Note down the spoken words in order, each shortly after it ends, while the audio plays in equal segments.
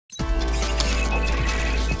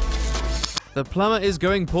The plumber is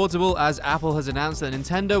going portable as Apple has announced that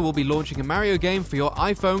Nintendo will be launching a Mario game for your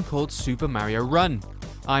iPhone called Super Mario Run.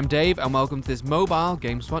 I'm Dave and welcome to this mobile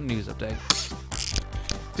GameSpot news update.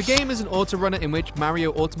 The game is an autorunner in which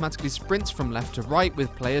Mario automatically sprints from left to right,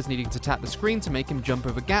 with players needing to tap the screen to make him jump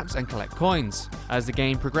over gaps and collect coins. As the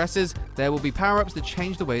game progresses, there will be power-ups that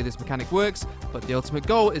change the way this mechanic works, but the ultimate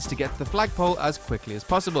goal is to get to the flagpole as quickly as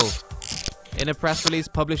possible. In a press release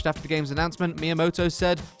published after the game's announcement, Miyamoto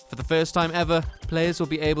said, "For the first time ever, players will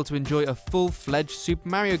be able to enjoy a full-fledged Super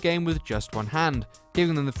Mario game with just one hand,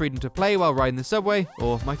 giving them the freedom to play while riding the subway,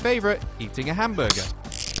 or, my favourite, eating a hamburger."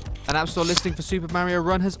 An App Store listing for Super Mario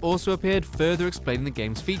Run has also appeared, further explaining the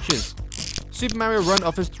game's features. Super Mario Run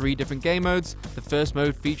offers 3 different game modes. The first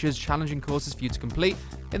mode features challenging courses for you to complete.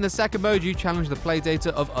 In the second mode, you challenge the play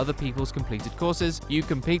data of other people's completed courses. You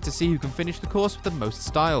compete to see who can finish the course with the most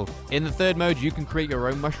style. In the third mode, you can create your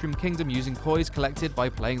own Mushroom Kingdom using coins collected by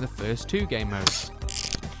playing the first 2 game modes.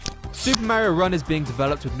 Super Mario Run is being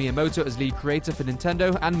developed with Miyamoto as lead creator for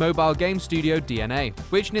Nintendo and mobile game studio DNA,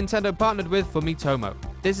 which Nintendo partnered with for Miitomo.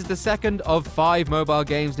 This is the second of 5 mobile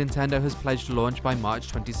games Nintendo has pledged to launch by March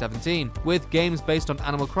 2017, with games based on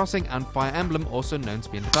Animal Crossing and Fire Emblem also known to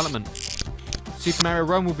be in development. Super Mario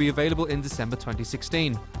Run will be available in December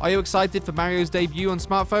 2016. Are you excited for Mario's debut on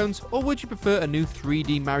smartphones, or would you prefer a new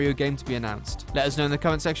 3D Mario game to be announced? Let us know in the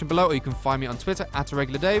comment section below, or you can find me on Twitter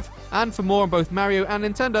 @ArregularDave. And for more on both Mario and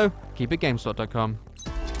Nintendo, keep it GameSpot.com.